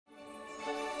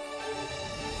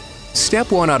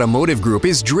Step One Automotive Group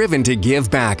is driven to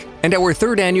give back, and our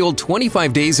third annual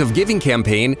 25 Days of Giving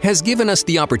campaign has given us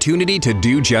the opportunity to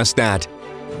do just that.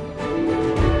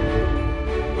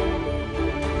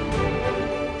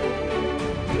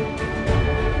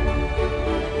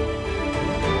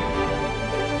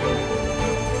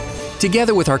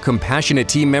 Together with our compassionate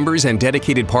team members and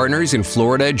dedicated partners in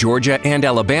Florida, Georgia, and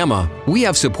Alabama, we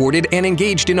have supported and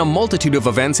engaged in a multitude of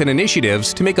events and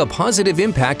initiatives to make a positive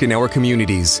impact in our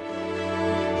communities.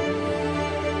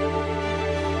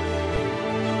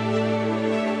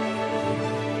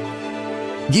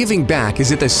 Giving back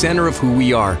is at the center of who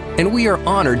we are, and we are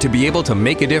honored to be able to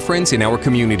make a difference in our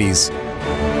communities.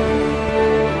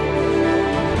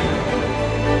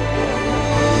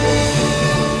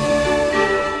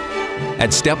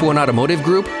 At Step One Automotive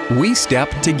Group, we step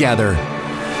together.